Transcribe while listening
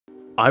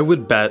I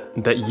would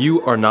bet that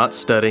you are not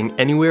studying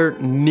anywhere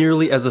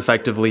nearly as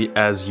effectively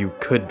as you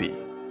could be.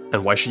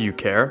 And why should you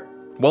care?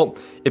 Well,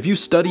 if you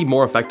study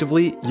more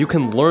effectively, you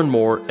can learn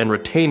more and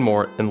retain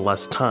more in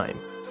less time.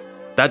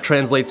 That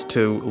translates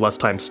to less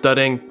time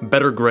studying,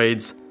 better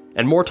grades,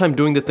 and more time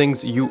doing the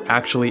things you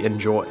actually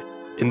enjoy.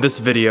 In this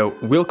video,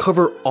 we'll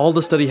cover all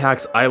the study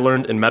hacks I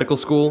learned in medical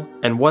school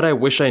and what I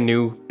wish I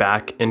knew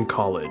back in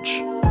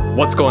college.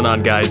 What's going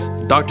on, guys?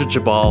 Dr.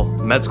 Jabal,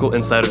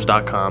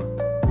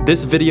 MedSchoolInsiders.com.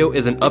 This video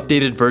is an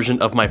updated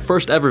version of my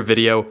first ever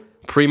video,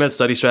 Pre-Med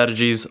Study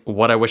Strategies,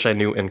 What I Wish I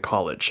Knew in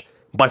College.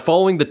 By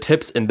following the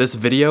tips in this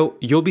video,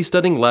 you'll be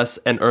studying less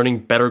and earning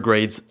better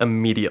grades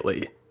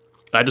immediately.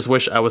 I just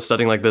wish I was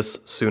studying like this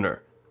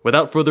sooner.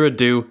 Without further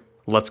ado,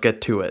 let's get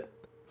to it.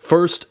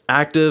 First,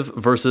 active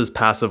versus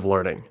passive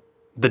learning.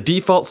 The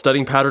default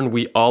studying pattern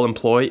we all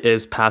employ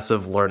is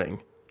passive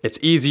learning. It's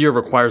easier,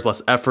 requires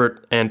less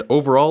effort, and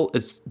overall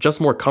is just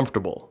more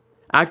comfortable.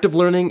 Active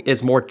learning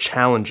is more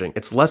challenging,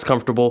 it's less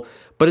comfortable,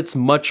 but it's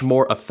much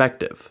more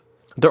effective.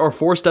 There are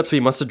 4 steps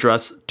we must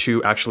address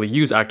to actually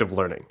use active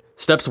learning.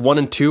 Steps 1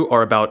 and 2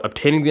 are about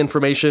obtaining the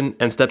information,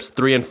 and steps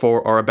 3 and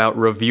 4 are about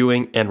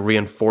reviewing and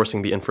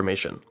reinforcing the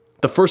information.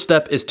 The first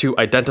step is to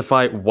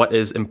identify what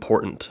is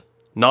important.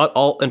 Not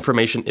all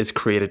information is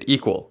created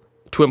equal.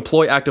 To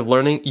employ active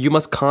learning, you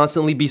must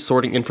constantly be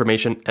sorting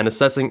information and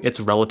assessing its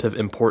relative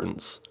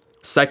importance.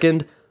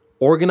 Second,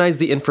 organize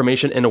the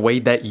information in a way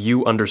that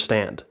you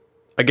understand.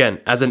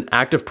 Again, as an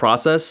active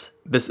process,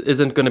 this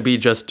isn't going to be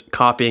just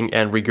copying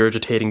and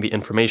regurgitating the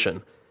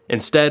information.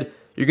 Instead,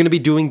 you're going to be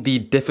doing the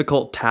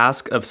difficult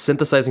task of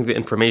synthesizing the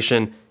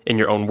information in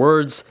your own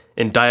words,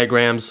 in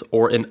diagrams,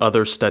 or in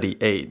other study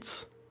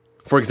aids.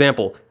 For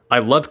example, I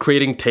loved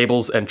creating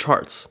tables and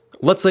charts.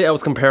 Let's say I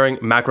was comparing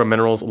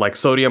macrominerals like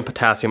sodium,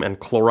 potassium, and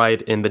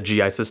chloride in the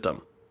GI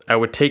system. I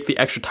would take the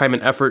extra time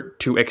and effort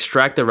to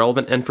extract the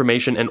relevant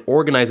information and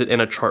organize it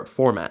in a chart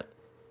format.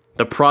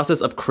 The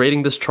process of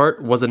creating this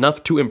chart was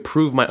enough to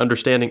improve my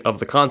understanding of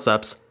the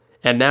concepts,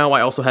 and now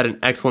I also had an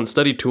excellent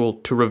study tool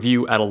to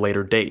review at a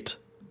later date.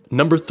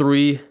 Number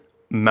 3,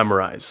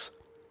 memorize.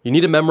 You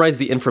need to memorize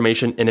the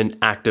information in an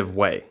active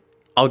way.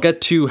 I'll get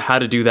to how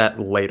to do that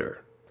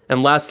later.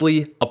 And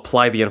lastly,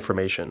 apply the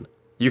information.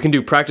 You can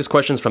do practice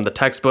questions from the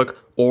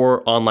textbook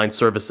or online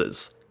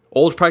services.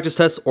 Old practice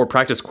tests or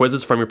practice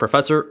quizzes from your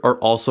professor are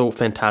also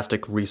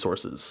fantastic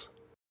resources.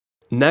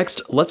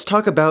 Next, let's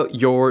talk about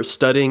your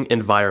studying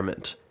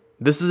environment.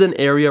 This is an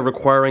area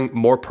requiring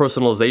more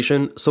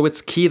personalization, so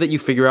it's key that you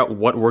figure out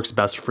what works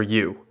best for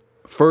you.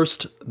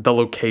 First, the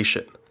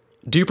location.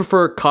 Do you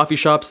prefer coffee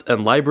shops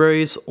and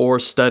libraries or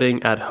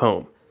studying at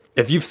home?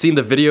 If you've seen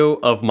the video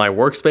of my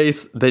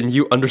workspace, then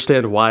you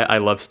understand why I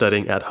love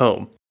studying at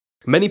home.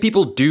 Many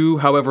people do,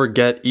 however,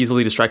 get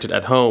easily distracted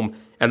at home,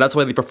 and that's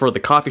why they prefer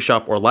the coffee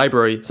shop or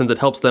library since it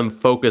helps them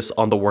focus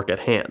on the work at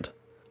hand.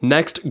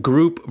 Next,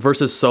 group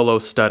versus solo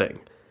studying.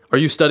 Are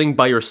you studying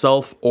by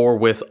yourself or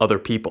with other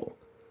people?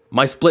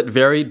 My split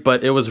varied,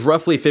 but it was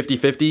roughly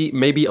 50-50,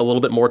 maybe a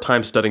little bit more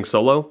time studying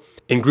solo.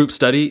 In group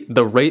study,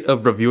 the rate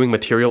of reviewing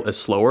material is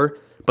slower,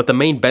 but the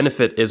main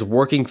benefit is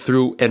working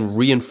through and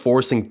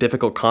reinforcing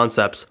difficult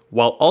concepts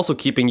while also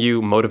keeping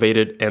you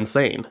motivated and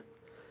sane.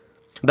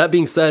 That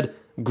being said,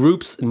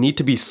 groups need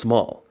to be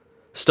small.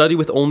 Study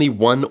with only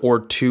 1 or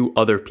 2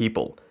 other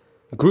people.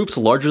 Groups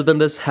larger than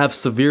this have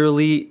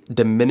severely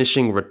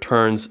diminishing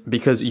returns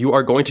because you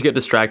are going to get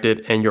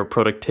distracted and your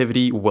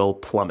productivity will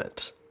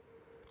plummet.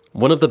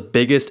 One of the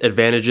biggest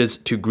advantages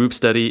to group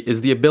study is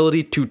the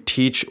ability to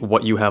teach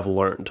what you have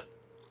learned.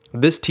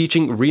 This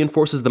teaching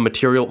reinforces the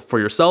material for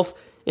yourself,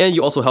 and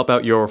you also help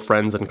out your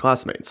friends and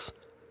classmates.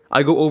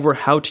 I go over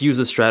how to use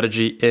this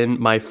strategy in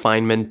my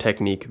Feynman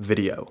technique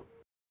video.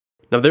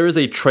 Now, there is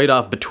a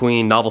trade-off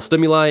between novel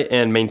stimuli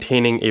and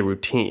maintaining a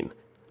routine.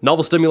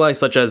 Novel stimuli,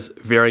 such as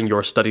varying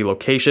your study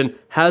location,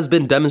 has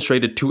been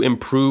demonstrated to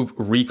improve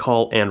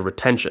recall and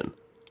retention.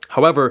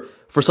 However,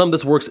 for some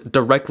this works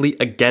directly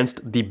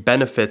against the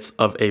benefits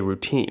of a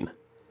routine.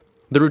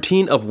 The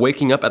routine of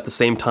waking up at the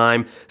same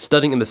time,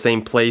 studying in the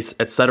same place,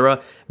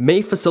 etc.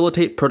 may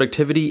facilitate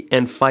productivity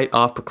and fight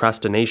off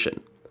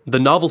procrastination. The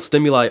novel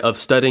stimuli of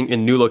studying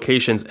in new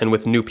locations and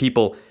with new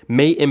people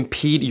may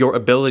impede your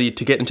ability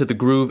to get into the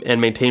groove and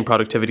maintain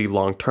productivity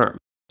long term.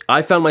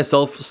 I found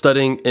myself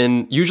studying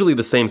in usually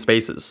the same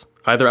spaces.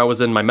 Either I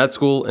was in my med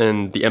school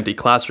in the empty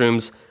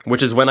classrooms,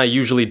 which is when I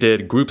usually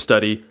did group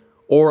study,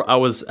 or I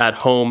was at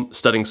home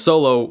studying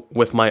solo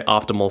with my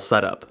optimal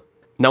setup.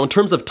 Now, in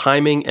terms of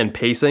timing and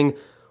pacing,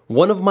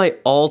 one of my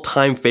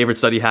all-time favorite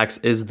study hacks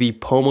is the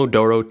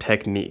Pomodoro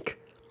technique.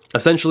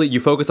 Essentially, you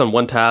focus on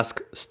one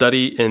task,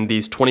 study in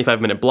these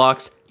 25-minute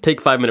blocks,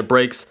 take 5-minute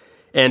breaks,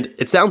 and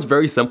it sounds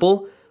very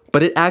simple,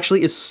 but it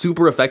actually is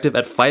super effective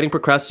at fighting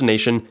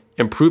procrastination,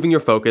 improving your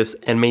focus,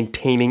 and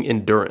maintaining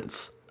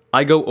endurance.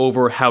 I go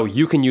over how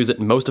you can use it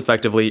most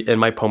effectively in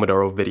my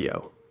Pomodoro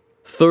video.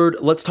 Third,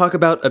 let's talk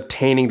about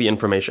obtaining the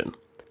information.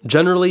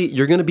 Generally,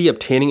 you're going to be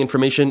obtaining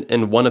information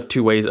in one of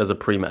 2 ways as a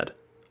pre-med,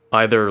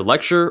 either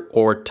lecture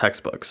or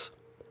textbooks.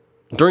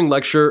 During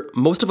lecture,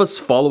 most of us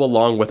follow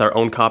along with our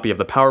own copy of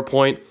the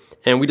PowerPoint,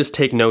 and we just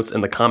take notes in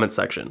the comment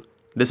section.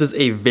 This is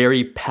a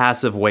very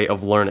passive way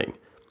of learning.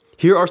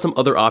 Here are some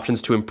other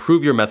options to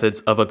improve your methods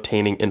of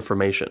obtaining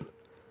information.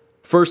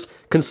 First,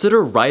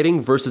 consider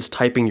writing versus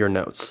typing your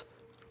notes.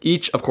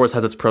 Each, of course,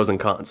 has its pros and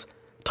cons.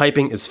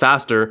 Typing is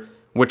faster,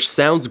 which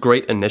sounds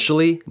great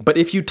initially, but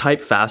if you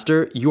type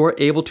faster, you are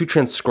able to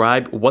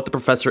transcribe what the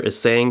professor is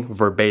saying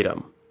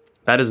verbatim.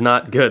 That is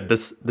not good.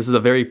 This is a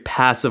very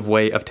passive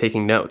way of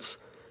taking notes.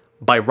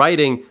 By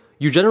writing,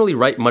 you generally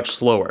write much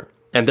slower,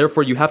 and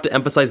therefore you have to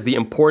emphasize the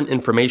important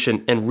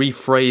information and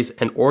rephrase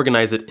and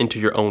organize it into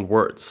your own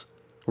words.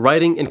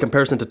 Writing, in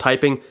comparison to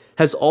typing,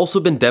 has also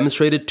been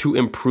demonstrated to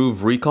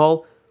improve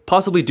recall,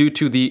 possibly due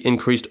to the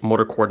increased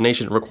motor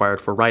coordination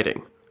required for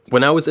writing.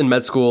 When I was in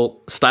med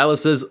school,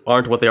 styluses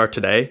aren't what they are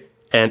today,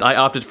 and I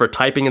opted for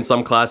typing in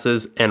some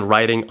classes and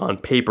writing on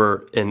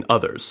paper in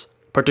others,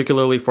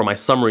 particularly for my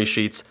summary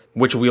sheets,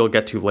 which we'll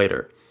get to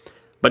later.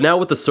 But now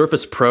with the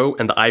Surface Pro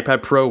and the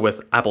iPad Pro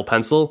with Apple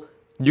Pencil,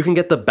 you can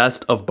get the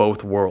best of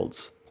both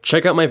worlds.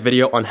 Check out my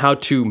video on how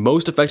to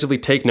most effectively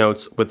take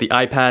notes with the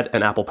iPad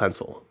and Apple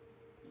Pencil.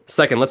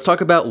 Second, let's talk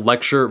about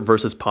lecture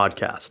versus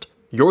podcast.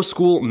 Your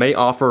school may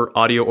offer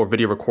audio or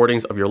video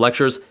recordings of your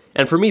lectures,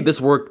 and for me, this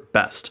worked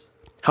best.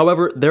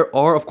 However, there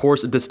are, of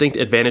course, distinct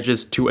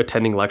advantages to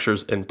attending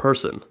lectures in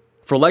person.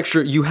 For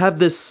lecture, you have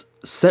this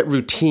set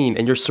routine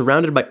and you're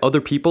surrounded by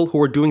other people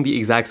who are doing the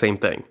exact same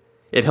thing.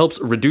 It helps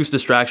reduce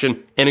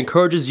distraction and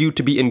encourages you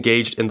to be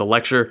engaged in the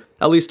lecture,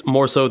 at least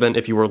more so than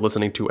if you were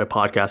listening to a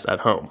podcast at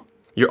home.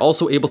 You're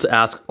also able to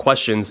ask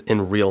questions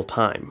in real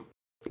time.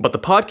 But the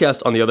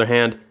podcast, on the other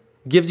hand,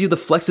 gives you the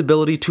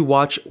flexibility to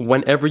watch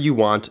whenever you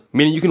want,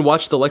 meaning you can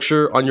watch the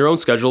lecture on your own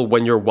schedule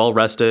when you're well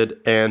rested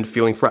and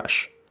feeling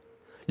fresh.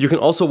 You can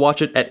also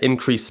watch it at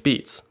increased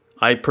speeds.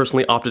 I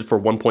personally opted for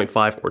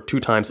 1.5 or 2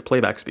 times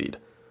playback speed.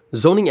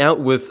 Zoning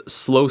out with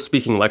slow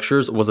speaking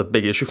lectures was a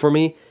big issue for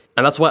me,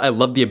 and that's why I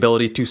love the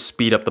ability to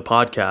speed up the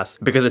podcast,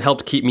 because it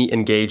helped keep me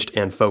engaged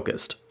and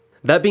focused.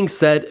 That being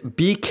said,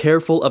 be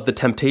careful of the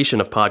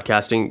temptation of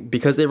podcasting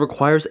because it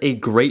requires a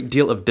great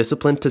deal of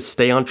discipline to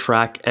stay on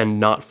track and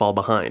not fall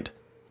behind.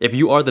 If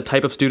you are the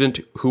type of student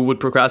who would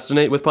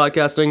procrastinate with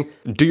podcasting,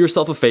 do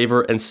yourself a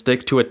favor and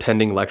stick to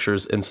attending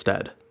lectures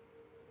instead.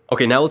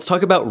 Okay, now let's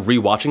talk about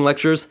rewatching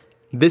lectures.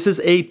 This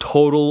is a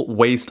total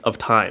waste of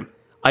time.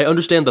 I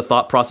understand the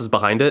thought process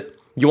behind it.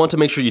 You want to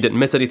make sure you didn't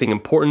miss anything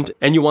important,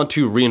 and you want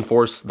to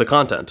reinforce the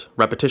content,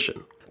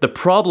 repetition. The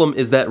problem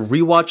is that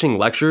rewatching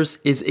lectures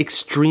is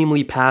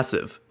extremely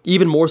passive,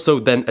 even more so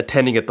than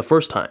attending it the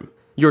first time.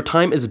 Your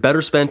time is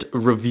better spent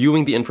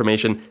reviewing the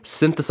information,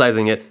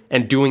 synthesizing it,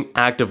 and doing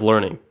active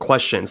learning,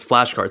 questions,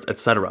 flashcards,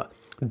 etc.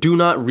 Do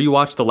not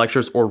rewatch the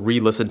lectures or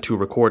re-listen to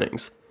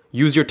recordings.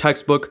 Use your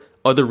textbook,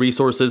 other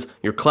resources,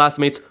 your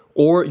classmates,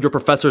 or your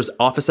professor's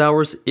office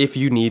hours if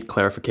you need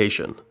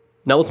clarification.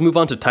 Now let's move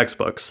on to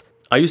textbooks.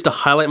 I used to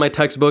highlight my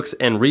textbooks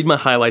and read my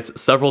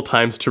highlights several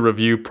times to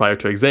review prior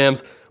to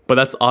exams, but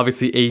that's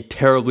obviously a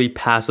terribly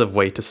passive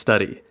way to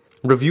study.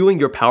 Reviewing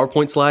your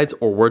PowerPoint slides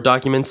or Word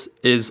documents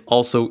is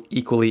also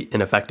equally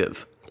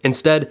ineffective.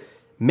 Instead,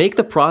 make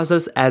the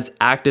process as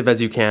active as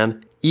you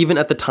can, even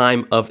at the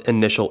time of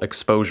initial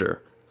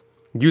exposure.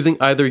 Using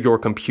either your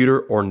computer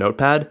or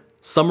notepad,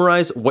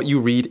 summarize what you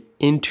read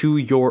into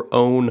your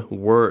own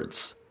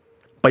words.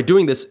 By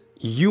doing this,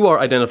 you are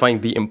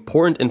identifying the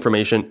important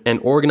information and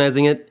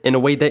organizing it in a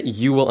way that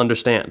you will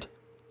understand.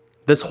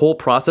 This whole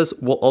process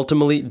will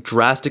ultimately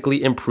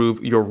drastically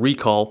improve your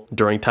recall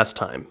during test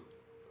time.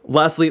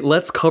 Lastly,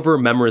 let's cover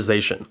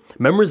memorization.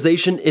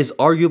 Memorization is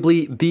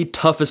arguably the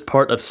toughest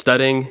part of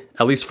studying,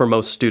 at least for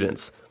most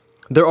students.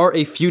 There are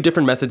a few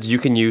different methods you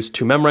can use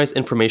to memorize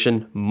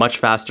information much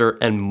faster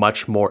and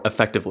much more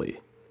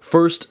effectively.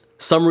 First,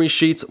 summary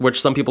sheets,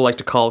 which some people like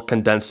to call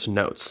condensed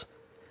notes.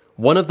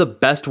 One of the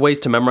best ways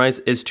to memorize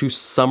is to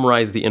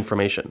summarize the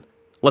information.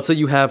 Let's say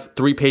you have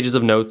 3 pages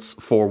of notes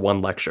for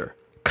one lecture.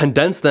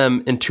 Condense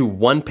them into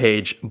 1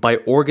 page by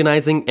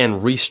organizing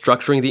and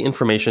restructuring the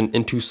information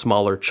into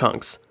smaller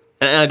chunks.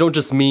 And I don't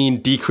just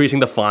mean decreasing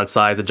the font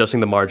size,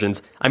 adjusting the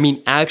margins. I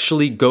mean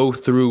actually go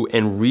through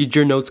and read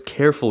your notes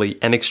carefully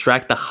and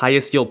extract the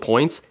highest yield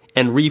points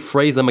and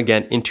rephrase them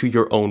again into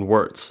your own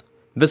words.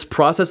 This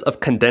process of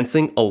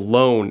condensing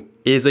alone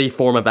is a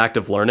form of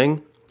active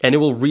learning, and it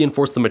will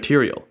reinforce the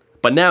material.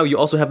 But now you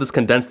also have this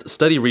condensed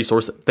study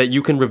resource that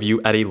you can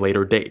review at a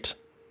later date.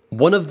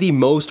 One of the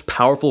most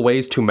powerful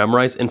ways to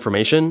memorize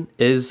information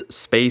is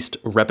spaced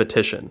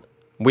repetition.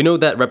 We know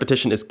that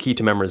repetition is key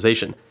to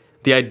memorization.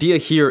 The idea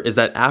here is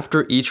that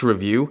after each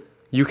review,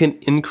 you can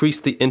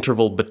increase the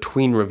interval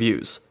between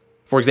reviews.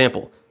 For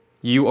example,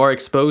 you are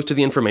exposed to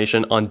the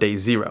information on day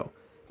 0.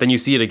 Then you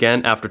see it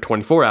again after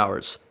 24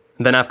 hours.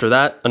 Then after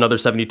that, another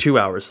 72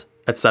 hours,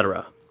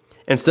 etc.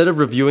 Instead of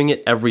reviewing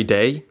it every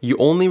day, you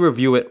only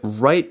review it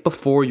right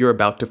before you're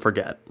about to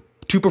forget.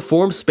 To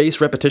perform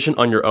spaced repetition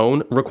on your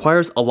own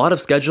requires a lot of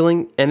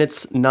scheduling, and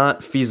it's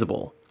not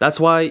feasible. That's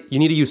why you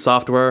need to use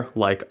software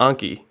like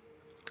Anki.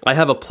 I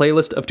have a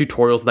playlist of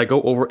tutorials that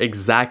go over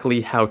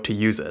exactly how to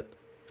use it.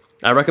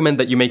 I recommend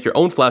that you make your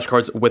own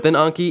flashcards within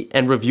Anki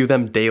and review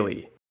them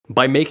daily.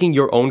 By making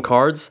your own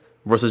cards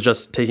versus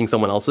just taking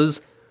someone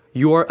else's,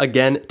 you are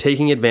again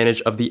taking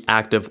advantage of the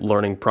active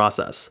learning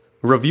process.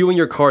 Reviewing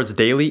your cards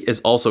daily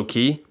is also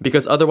key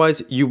because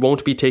otherwise you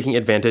won't be taking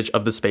advantage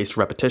of the spaced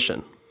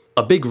repetition.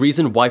 A big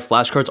reason why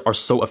flashcards are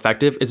so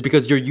effective is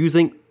because you're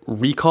using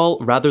recall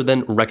rather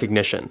than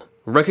recognition.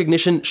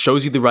 Recognition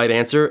shows you the right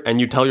answer and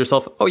you tell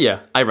yourself, oh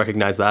yeah, I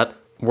recognize that.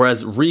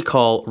 Whereas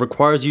recall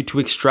requires you to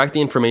extract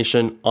the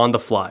information on the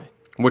fly,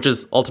 which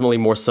is ultimately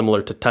more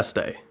similar to test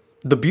day.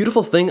 The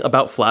beautiful thing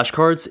about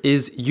flashcards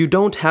is you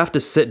don't have to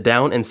sit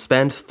down and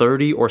spend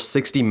 30 or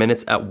 60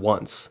 minutes at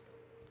once.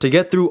 To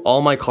get through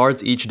all my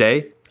cards each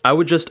day, I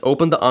would just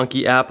open the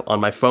Anki app on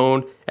my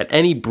phone at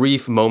any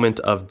brief moment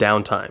of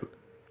downtime.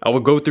 I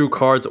would go through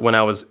cards when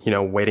I was,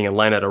 waiting in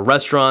line at a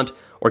restaurant,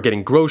 or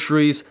getting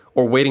groceries,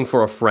 or waiting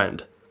for a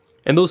friend.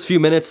 In those few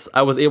minutes,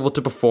 I was able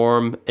to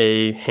perform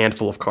a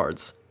handful of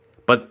cards.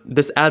 But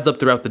this adds up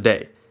throughout the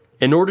day.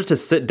 In order to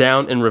sit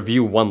down and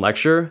review one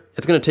lecture,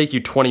 it's going to take you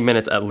 20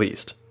 minutes at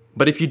least.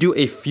 But if you do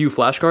a few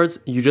flashcards,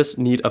 you just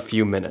need a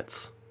few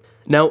minutes.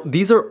 Now,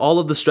 these are all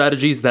of the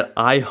strategies that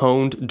I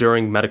honed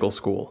during medical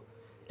school.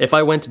 If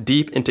I went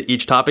deep into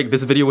each topic,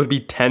 this video would be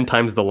 10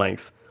 times the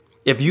length.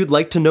 If you'd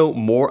like to know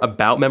more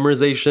about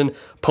memorization,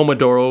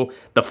 Pomodoro,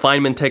 the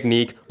Feynman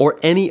technique, or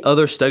any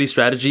other study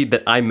strategy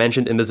that I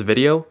mentioned in this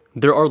video,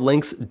 there are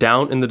links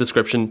down in the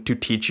description to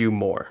teach you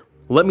more.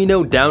 Let me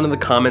know down in the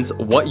comments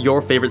what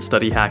your favorite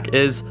study hack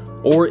is,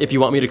 or if you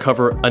want me to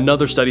cover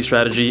another study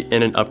strategy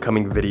in an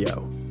upcoming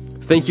video.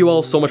 Thank you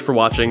all so much for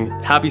watching,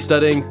 happy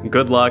studying,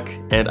 good luck,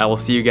 and I will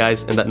see you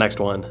guys in that next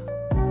one.